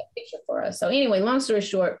painted that picture for us. So anyway, long story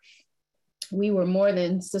short, we were more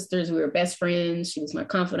than sisters. We were best friends. She was my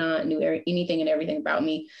confidant, knew anything and everything about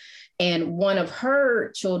me. And one of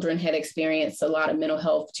her children had experienced a lot of mental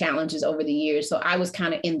health challenges over the years. So I was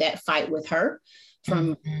kind of in that fight with her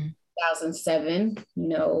from 2007,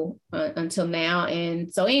 until now.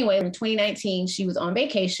 And so anyway, in 2019, she was on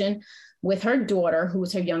vacation with her daughter, who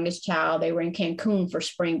was her youngest child. They were in Cancun for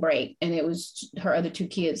spring break, and it was her other 2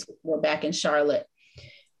 kids were back in Charlotte.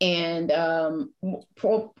 And 2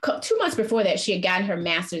 months before that, she had gotten her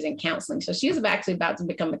master's in counseling. So she was actually about to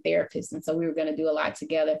become a therapist. And so we were going to do a lot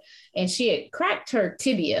together. And she had cracked her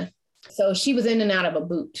tibia. So she was in and out of a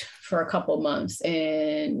boot for a couple of months.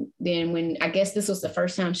 And then I guess this was the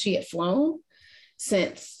first time she had flown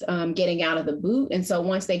since getting out of the boot. And so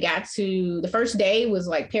once they got to the first day was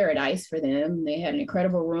like paradise for them. They had an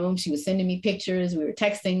incredible room. She was sending me pictures. We were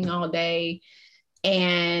texting all day.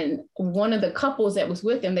 And one of the couples that was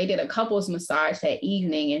with them, they did a couples massage that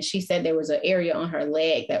evening. And she said there was an area on her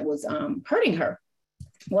leg that was hurting her.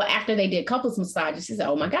 Well, after they did couples massages, she said,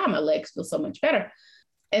 oh my God, my legs feel so much better.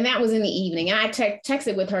 And that was in the evening. And I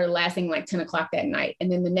texted with her last thing like 10 o'clock that night.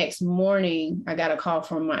 And then the next morning, I got a call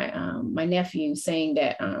from my nephew saying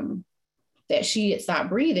that that she had stopped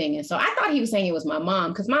breathing. And so I thought he was saying it was my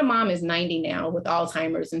mom, because my mom is 90 now with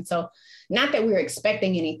Alzheimer's. And so not that we were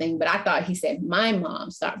expecting anything, but I thought he said my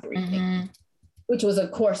mom stopped breathing, which was,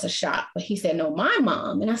 of course, a shock. But he said, no, my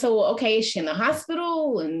mom. And I said, well, okay, is she in the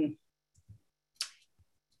hospital? And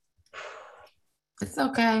it's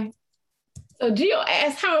okay. So Jill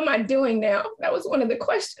asked, how am I doing now? That was one of the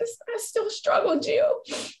questions. I still struggle, Jill.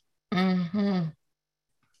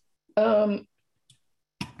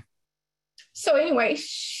 So anyway,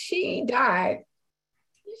 she died.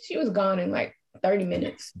 She was gone in like 30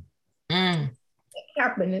 minutes. It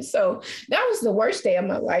happened. And so that was the worst day of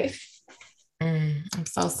my life. I'm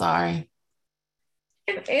so sorry.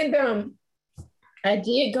 And I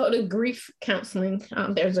did go to grief counseling.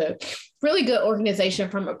 There's a really good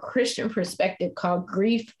organization from a Christian perspective called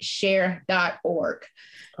griefshare.org.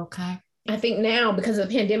 Okay. I think now, because of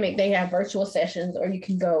the pandemic, they have virtual sessions or you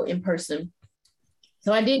can go in person.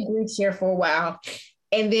 So I did grief share for a while.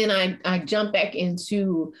 And then I jumped back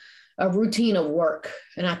into a routine of work,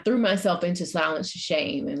 and I threw myself into silence to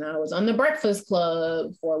shame. And I was on the Breakfast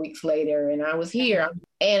Club 4 weeks later, and I was here,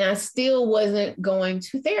 and I still wasn't going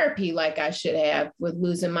to therapy like I should have with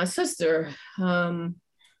losing my sister. I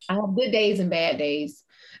have good days and bad days.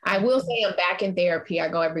 I will say I'm back in therapy. I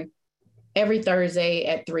go every Thursday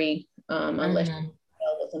at 3, unless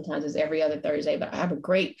sometimes it's every other Thursday, but I have a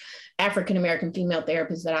great African-American female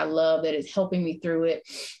therapist that I love that is helping me through it.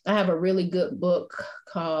 I have a really good book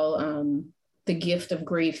called The Gift of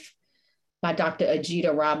Grief by Dr.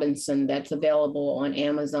 Ajita Robinson that's available on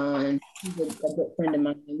Amazon. She's a good friend of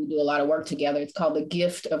mine. We do a lot of work together. It's called The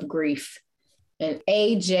Gift of Grief. And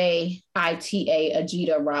Ajita,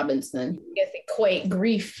 Ajita Robinson. I guess equate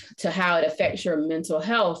grief to how it affects your mental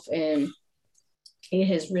health. And it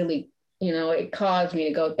has really, it caused me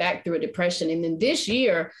to go back through a depression. And then this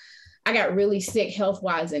year, I got really sick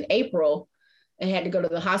health-wise in April and had to go to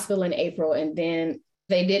the hospital in April. And then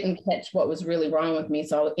they didn't catch what was really wrong with me.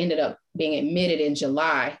 So I ended up being admitted in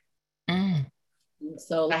July.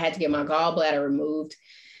 So I had to get my gallbladder removed.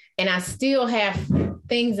 And I still have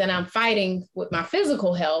things that I'm fighting with my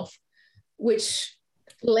physical health, which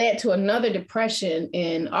led to another depression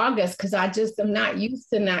in August because I just am not used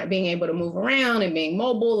to not being able to move around and being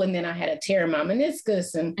mobile. And then I had a tear in my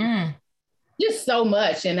meniscus and just so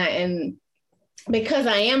much. And because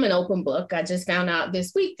I am an open book, I just found out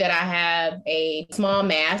this week that I have a small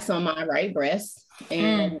mass on my right breast.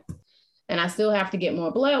 And I still have to get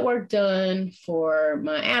more blood work done for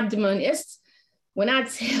my abdomen. When I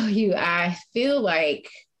tell you, I feel like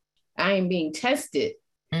I am being tested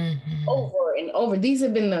over and over. These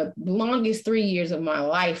have been the longest 3 years of my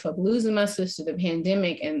life of losing my sister, the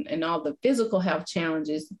pandemic, and all the physical health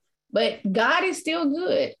challenges. But God is still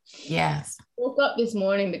good. Yes. I woke up this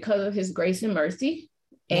morning because of his grace and mercy.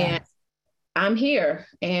 And I'm here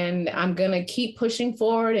and I'm going to keep pushing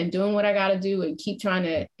forward and doing what I got to do and keep trying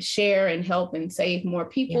to share and help and save more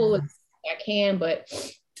people as I can. But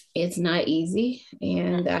it's not easy.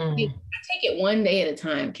 And I take it one day at a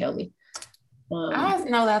time, Kelly. I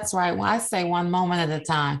know that's right. Well, I say one moment at a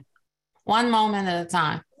time. One moment at a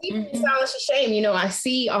time. Silence of shame. I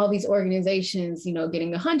see all these organizations,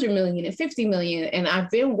 getting 100 million and 50 million. And I've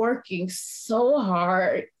been working so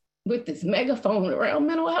hard with this megaphone around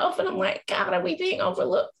mental health. And I'm like, God, are we being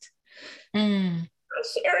overlooked? I'm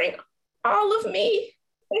sharing all of me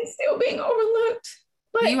and still being overlooked.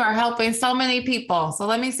 But you are helping so many people. So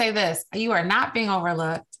let me say this. You are not being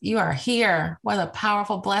overlooked. You are here. What a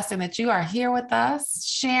powerful blessing that you are here with us,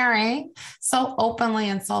 sharing so openly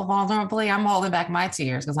and so vulnerably. I'm holding back my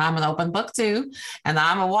tears because I'm an open book too. And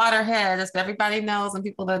I'm a waterhead, as everybody knows, and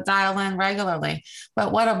people that dial in regularly.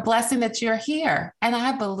 But what a blessing that you're here. And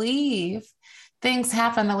I believe things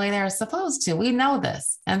happen the way they're supposed to. We know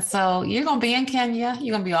this. And so you're going to be in Kenya.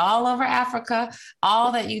 You're going to be all over Africa.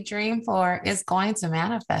 All that you dream for is going to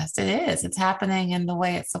manifest. It is. It's happening in the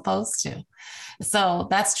way it's supposed to. So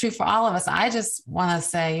that's true for all of us. I just want to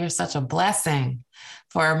say you're such a blessing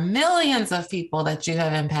for millions of people that you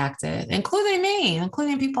have impacted, including me,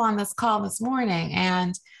 including people on this call this morning.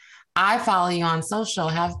 And I follow you on social,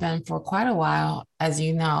 have been for quite a while, as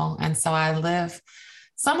you know. And so I live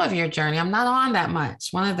some of your journey. I'm not on that much.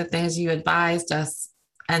 One of the things you advised us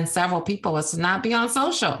and several people was to not be on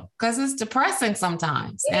social because it's depressing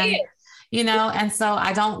sometimes. And so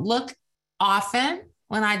I don't look often.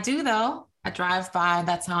 When I do, though, I drive by.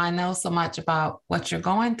 That's how I know so much about what you're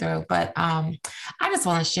going through. But I just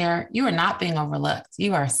want to share, you are not being overlooked.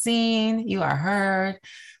 You are seen, you are heard.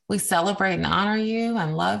 We celebrate and honor you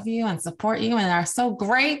and love you and support you and are so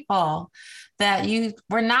grateful that you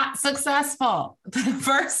were not successful the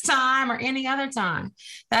first time or any other time.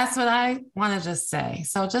 That's what I want to just say.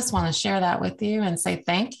 So just want to share that with you and say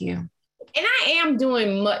thank you. And I am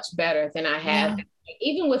doing much better than I have. Yeah.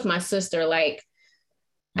 Even with my sister, like,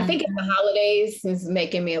 I think the holidays is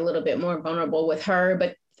making me a little bit more vulnerable with her,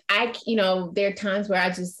 but there are times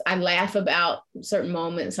where I laugh about certain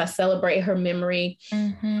moments. I celebrate her memory.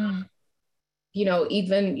 Mm-hmm.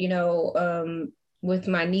 With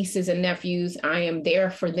my nieces and nephews, I am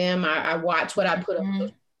there for them. I watch what I put up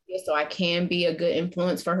so I can be a good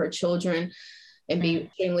influence for her children and be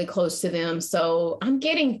extremely close to them. So I'm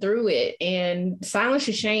getting through it. And Silence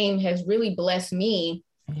Your Shame has really blessed me.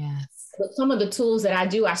 Yes. With some of the tools that I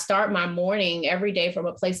do, I start my morning every day from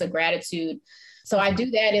a place of gratitude. So I do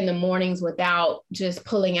that in the mornings without just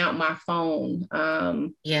pulling out my phone.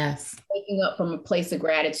 Yes. Waking up from a place of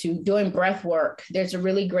gratitude, doing breath work. There's a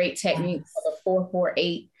really great technique called the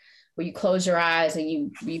 4-4-8, where you close your eyes and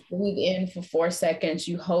you breathe in for 4 seconds,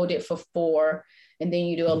 you hold it for 4, and then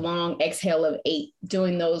you do a long exhale of 8.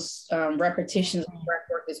 Doing those repetitions of breath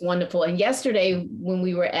work is wonderful. And yesterday when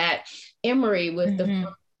we were at Emory with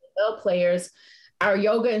the players, our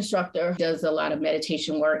yoga instructor does a lot of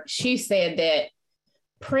meditation work. She said that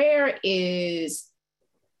prayer is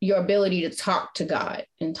your ability to talk to God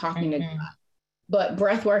and talking to God. But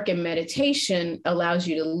breath work and meditation allows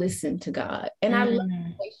you to listen to God. And I love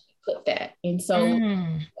the way she put that. And so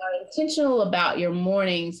are intentional about your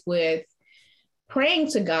mornings with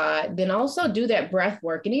praying to God, then also do that breath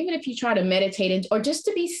work. And even if you try to meditate or just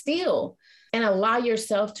to be still and allow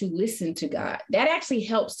yourself to listen to God, that actually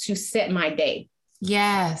helps to set my day.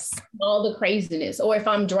 Yes. All the craziness. Or if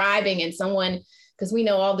I'm driving and someone, because we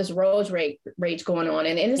know all this road rage going on.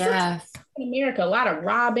 And it's in America, a lot of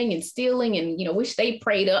robbing and stealing and, wish they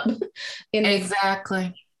prayed up.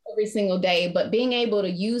 Exactly. Every single day. But being able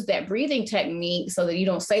to use that breathing technique so that you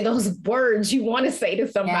don't say those words you want to say to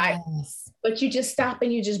somebody, but you just stop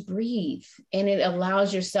and you just breathe. And it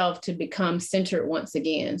allows yourself to become centered once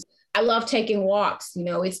again. I love taking walks.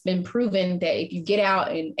 It's been proven that if you get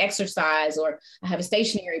out and exercise, or I have a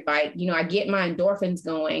stationary bike, I get my endorphins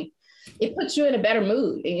going. It puts you in a better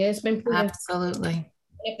mood. And it's been proven. Absolutely.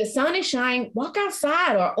 If the sun is shining, walk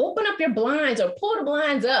outside or open up your blinds or pull the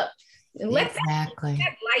blinds up and let that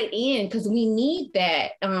light in, because we need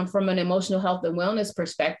that from an emotional health and wellness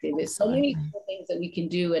perspective. There's so many things that we can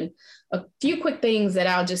do. And a few quick things that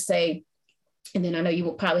I'll just say, and then I know you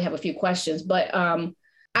will probably have a few questions, but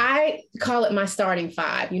I call it my starting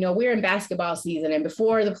 5. We're in basketball season, and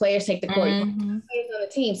before the players take the court, players on the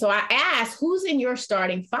team. So I asked, who's in your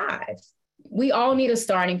starting 5? We all need a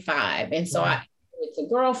starting 5. And so it's a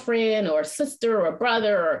girlfriend or a sister or a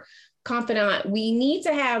brother or confidant. We need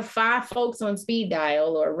to have 5 folks on speed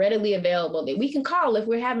dial or readily available that we can call if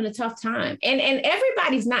we're having a tough time. And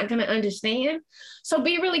everybody's not going to understand. So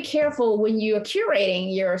be really careful when you're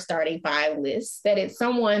curating your starting 5 list, that it's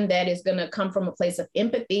someone that is going to come from a place of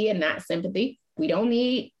empathy and not sympathy. We don't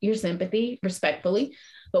need your sympathy, respectfully,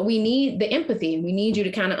 but we need the empathy. We need you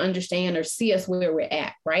to kind of understand or see us where we're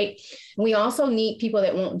at, right? We also need people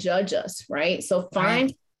that won't judge us, right? So find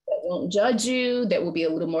people that won't judge you, that will be a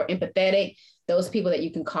little more empathetic, those people that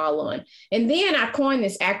you can call on. And then I coined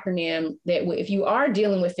this acronym that if you are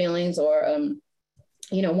dealing with feelings or,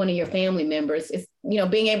 one of your family members, is,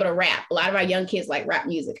 being able to rap. A lot of our young kids like rap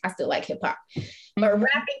music. I still like hip hop, but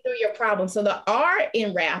rapping through your problems. So the R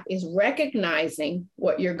in rap is recognizing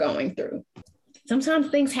what you're going through. Sometimes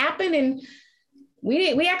things happen and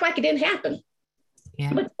we act like it didn't happen,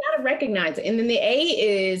 but you gotta recognize it. And then the A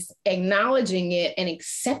is acknowledging it and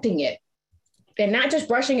accepting it and not just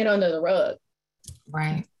brushing it under the rug.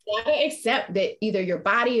 Right. You gotta accept that either your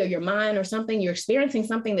body or your mind or something, you're experiencing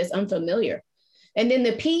something that's unfamiliar. And then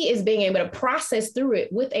the P is being able to process through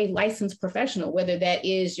it with a licensed professional, whether that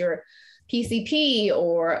is your PCP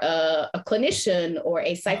or a clinician or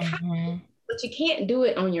a psychiatrist, but you can't do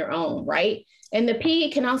it on your own, right? And the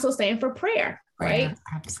P can also stand for prayer, right?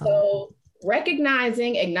 Absolutely. So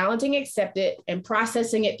recognizing, acknowledging, accept it, and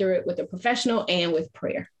processing it through it with a professional and with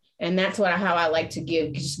prayer. And that's how I like to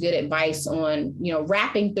give just good advice on,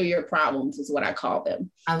 rapping through your problems is what I call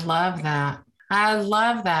them. I love that.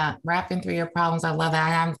 Rapping through your problems. I love that.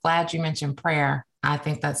 And I'm glad you mentioned prayer. I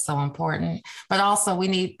think that's so important, but also we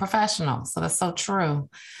need professionals. So that's so true.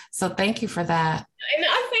 So thank you for that. And the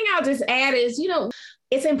other thing I'll just add is,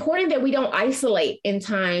 it's important that we don't isolate in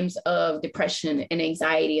times of depression and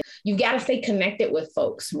anxiety. You've got to stay connected with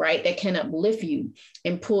folks, right, that can uplift you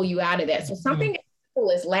and pull you out of that. So something as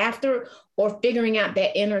simple as laughter or figuring out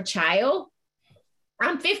that inner child.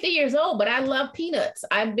 I'm 50 years old, but I love Peanuts.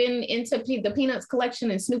 I've been into the Peanuts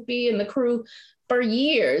collection and Snoopy and the crew for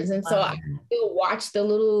years. And so I still watch the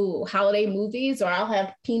little holiday movies, or I'll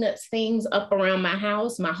have Peanuts things up around my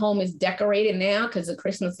house. My home is decorated now because the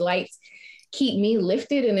Christmas lights keep me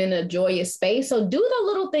lifted and in a joyous space. So do the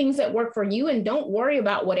little things that work for you and don't worry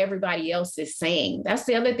about what everybody else is saying. That's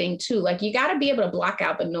the other thing too. Like, you got to be able to block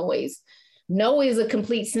out the noise. No is a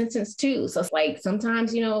complete sentence too. So it's like,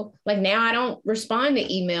 sometimes, like now I don't respond to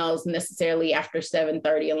emails necessarily after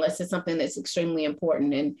 7:30 unless it's something that's extremely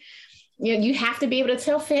important. And, you have to be able to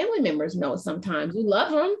tell family members no sometimes. You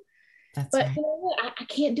love them, but right. You know what? I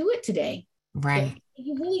can't do it today. Right.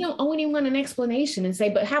 You really don't owe anyone an explanation and say,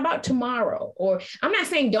 but how about tomorrow? Or I'm not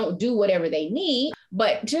saying don't do whatever they need,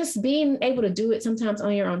 but just being able to do it sometimes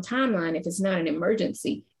on your own timeline. If it's not an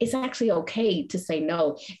emergency, it's actually okay to say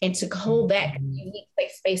no and to hold that unique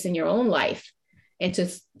space in your own life and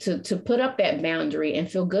to put up that boundary and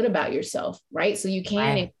feel good about yourself, right? So you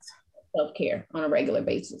can self-care on a regular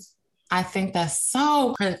basis. I think that's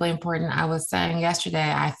so critically important. I was saying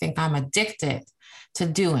yesterday, I think I'm addicted to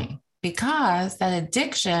doing, because that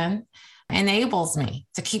addiction enables me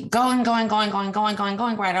to keep going,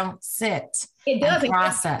 where I don't sit. It does and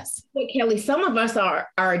process. But Kelly, some of us are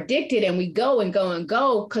addicted and we go.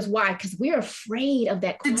 Because why? Because we're afraid of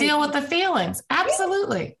that. To deal with the feelings.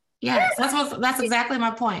 Absolutely. Yes. That's exactly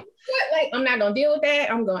my point. Like, I'm not going to deal with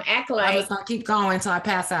that. I'm going to act like. I'm just going to keep going until I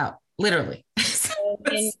pass out. Literally.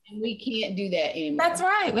 And we can't do that anymore. That's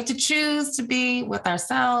right. We have to choose to be with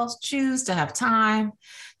ourselves, choose to have time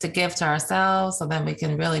to give to ourselves, so then we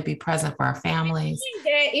can really be present for our families. I think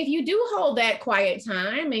that if you do hold that quiet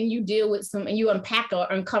time and you deal with and you unpack or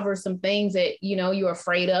uncover some things that, you're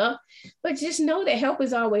afraid of, but just know that help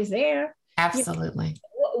is always there. Absolutely.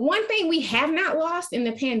 One thing we have not lost in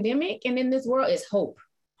the pandemic and in this world is hope.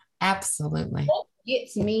 Absolutely. Hope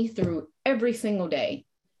gets me through every single day,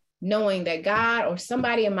 knowing that God or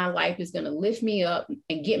somebody in my life is going to lift me up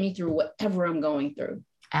and get me through whatever I'm going through.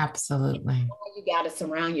 Absolutely. You got to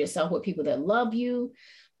surround yourself with people that love you,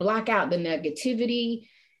 block out the negativity,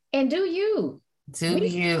 and do you.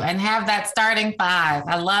 And have that starting five.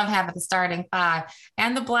 I love having the starting five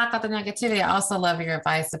and the block out the negativity. I also love your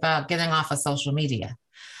advice about getting off of social media,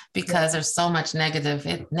 because there's so much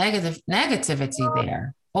negativity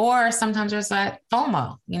there. Or sometimes there's that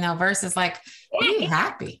FOMO, versus like, be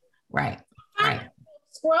happy. Right.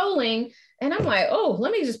 Scrolling and I'm like, oh,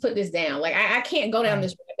 let me just put this down. Like, I can't go down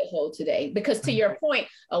this rabbit hole today, because to your point,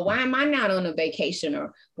 why am I not on a vacation,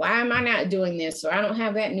 or why am I not doing this, or I don't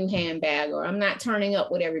have that new handbag, or I'm not turning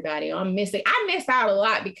up with everybody, or I miss out a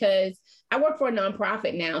lot because I work for a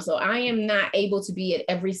nonprofit now. So I am not able to be at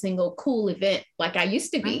every single cool event like I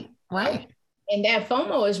used to be. Right. And that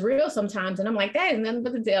FOMO is real sometimes. And I'm like, that is nothing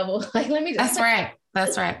but the devil. Like, let me just.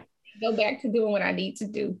 That's right. Go back to doing what I need to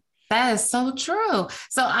do. That is so true.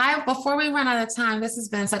 So before we run out of time, this has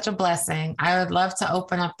been such a blessing. I would love to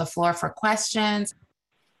open up the floor for questions.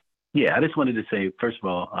 Yeah, I just wanted to say, first of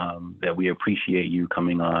all, that we appreciate you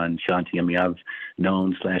coming on, Shanti. I mean, I've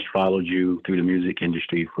known / followed you through the music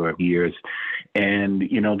industry for years, and,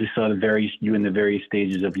 just saw you in the various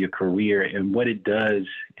stages of your career, and what it does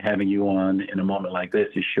having you on in a moment like this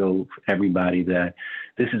is show everybody that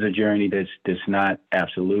this is a journey that's not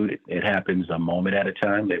absolute. It happens a moment at a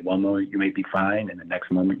time. That one moment you may be fine, and the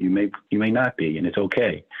next moment you may not be, and it's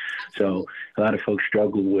okay. So a lot of folks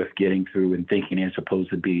struggle with getting through and thinking they're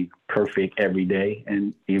supposed to be perfect every day,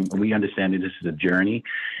 and we understand that this is a journey,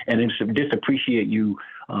 and just appreciate you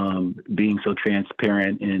being so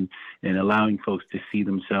transparent and allowing folks to see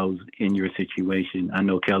themselves in your situation. I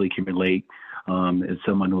know Kelly can relate. As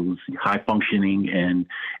someone who's high functioning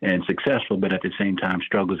and successful, but at the same time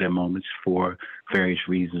struggles at moments for various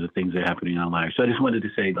reasons of things that are happening in our lives. So I just wanted to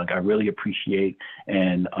say, I really appreciate,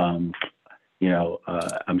 and I'm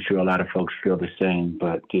sure a lot of folks feel the same,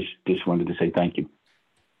 but just wanted to say thank you.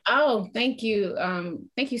 Oh, thank you.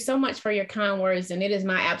 Thank you so much for your kind words. And it is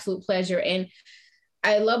my absolute pleasure. And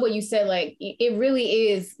I love what you said. Like, it really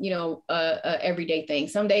is, a everyday thing.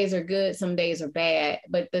 Some days are good, some days are bad.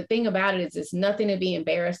 But the thing about it is, it's nothing to be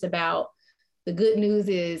embarrassed about. The good news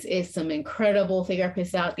is some incredible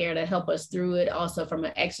therapists out there to help us through it. Also from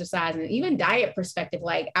an exercise and even diet perspective.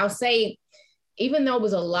 Like, I'll say, even though it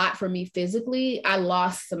was a lot for me physically, I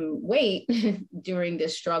lost some weight during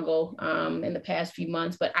this struggle in the past few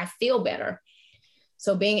months, but I feel better.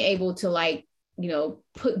 So being able to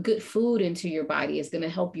put good food into your body. It's going to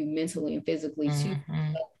help you mentally and physically too.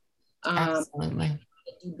 Absolutely.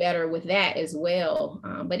 Do better with that as well.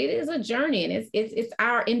 But it is a journey, and it's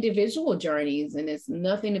our individual journeys, and it's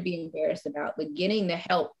nothing to be embarrassed about. But getting the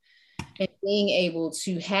help and being able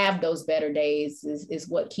to have those better days is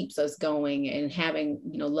what keeps us going, and having,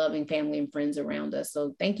 loving family and friends around us.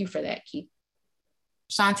 So thank you for that, Keith.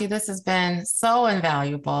 Shanti, this has been so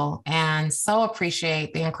invaluable, and so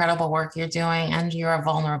appreciate the incredible work you're doing and your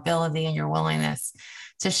vulnerability and your willingness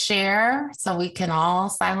to share so we can all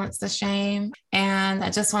silence the shame. And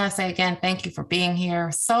I just want to say again, thank you for being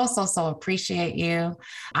here. So appreciate you.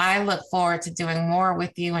 I look forward to doing more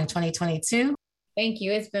with you in 2022. Thank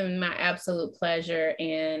you. It's been my absolute pleasure.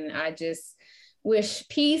 And I just wish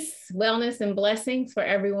peace, wellness, and blessings for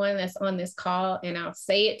everyone that's on this call. And I'll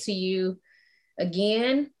say it to you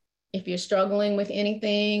again. If you're struggling with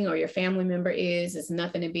anything, or your family member is, it's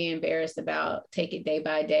nothing to be embarrassed about. Take it day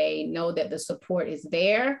by day. Know that the support is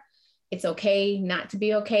there. It's okay not to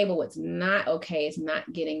be okay, but what's not okay is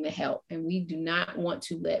not getting the help. And we do not want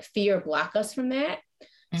to let fear block us from that.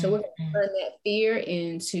 So we're going to turn that fear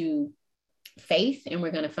into faith, and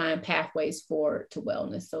we're going to find pathways forward to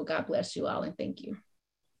wellness. So God bless you all, and thank you.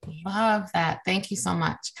 Love that. Thank you so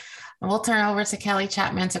much. And we'll turn over to Kelli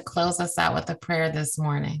Chapman to close us out with a prayer this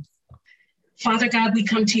morning. Father God, we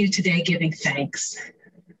come to you today giving thanks.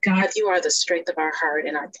 God, you are the strength of our heart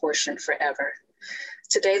and our portion forever.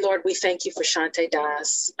 Today, Lord, we thank you for Shanti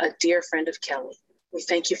Das, a dear friend of Kelli. We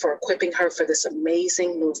thank you for equipping her for this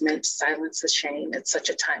amazing movement, Silence the Shame, at such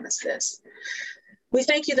a time as this. We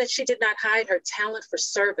thank you that she did not hide her talent for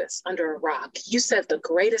service under a rock. You said the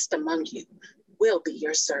greatest among you will be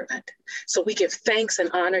your servant. So we give thanks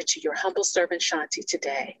and honor to your humble servant Shanti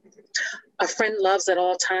today. A friend loves at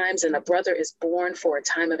all times, and a brother is born for a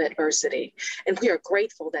time of adversity. And we are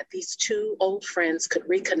grateful that these two old friends could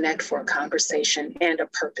reconnect for a conversation and a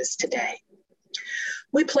purpose today.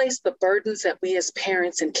 We place the burdens that we as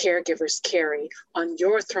parents and caregivers carry on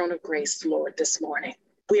your throne of grace, Lord, this morning.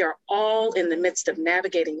 We are all in the midst of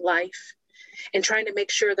navigating life and trying to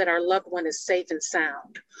make sure that our loved one is safe and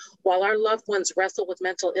sound. While our loved ones wrestle with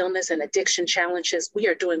mental illness and addiction challenges, we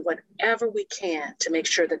are doing whatever we can to make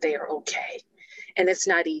sure that they are okay. And it's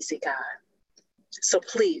not easy, God. So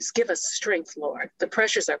please give us strength, Lord. The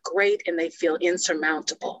pressures are great and they feel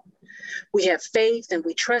insurmountable. We have faith and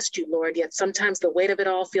we trust you, Lord, yet sometimes the weight of it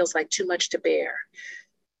all feels like too much to bear.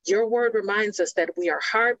 Your word reminds us that we are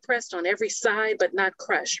hard pressed on every side, but not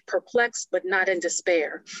crushed, perplexed, but not in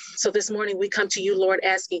despair. So this morning we come to you, Lord,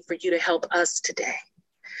 asking for you to help us today.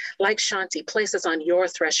 Like Shanti, place us on your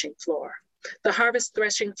threshing floor. The harvest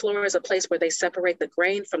threshing floor is a place where they separate the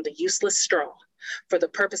grain from the useless straw for the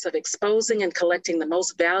purpose of exposing and collecting the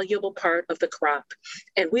most valuable part of the crop.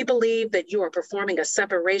 And we believe that you are performing a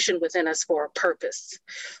separation within us for a purpose.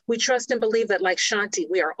 We trust and believe that, like Shanti,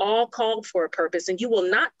 we are all called for a purpose, and you will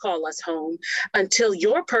not call us home until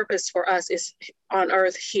your purpose for us is on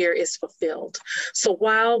earth here is fulfilled. So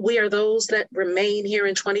while we are those that remain here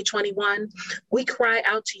in 2021, we cry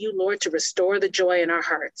out to you, Lord, to restore the joy in our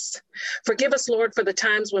hearts. Forgive us, Lord, for the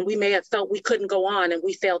times when we may have felt we couldn't go on and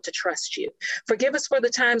we failed to trust you. Forgive us for the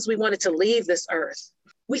times we wanted to leave this earth.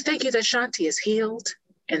 We thank you that Shanti is healed,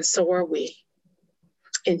 and so are we.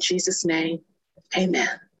 In Jesus' name, amen.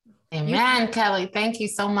 Amen, Kelli. Thank you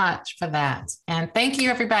so much for that. And thank you,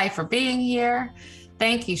 everybody, for being here.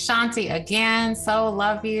 Thank you, Shanti, again. So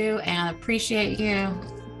love you and appreciate you.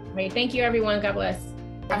 Great. Thank you, everyone. God bless.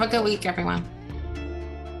 Have a good week, everyone.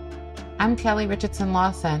 I'm Kelli Richardson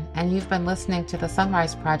Lawson, and you've been listening to the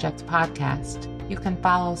SonRise Project podcast. You can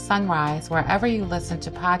follow SonRise wherever you listen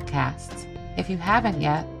to podcasts. If you haven't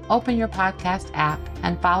yet, open your podcast app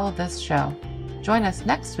and follow this show. Join us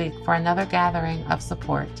next week for another gathering of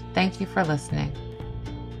support. Thank you for listening.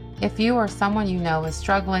 If you or someone you know is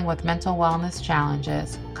struggling with mental wellness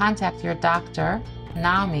challenges, contact your doctor,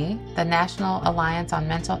 NAMI, the National Alliance on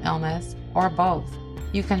Mental Illness, or both.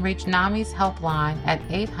 You can reach NAMI's helpline at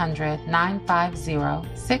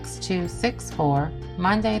 800-950-6264,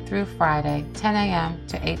 Monday through Friday, 10 a.m.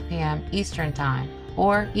 to 8 p.m. Eastern Time,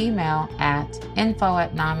 or email at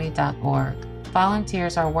info@nami.org.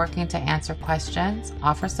 Volunteers are working to answer questions,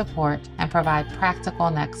 offer support, and provide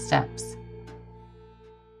practical next steps.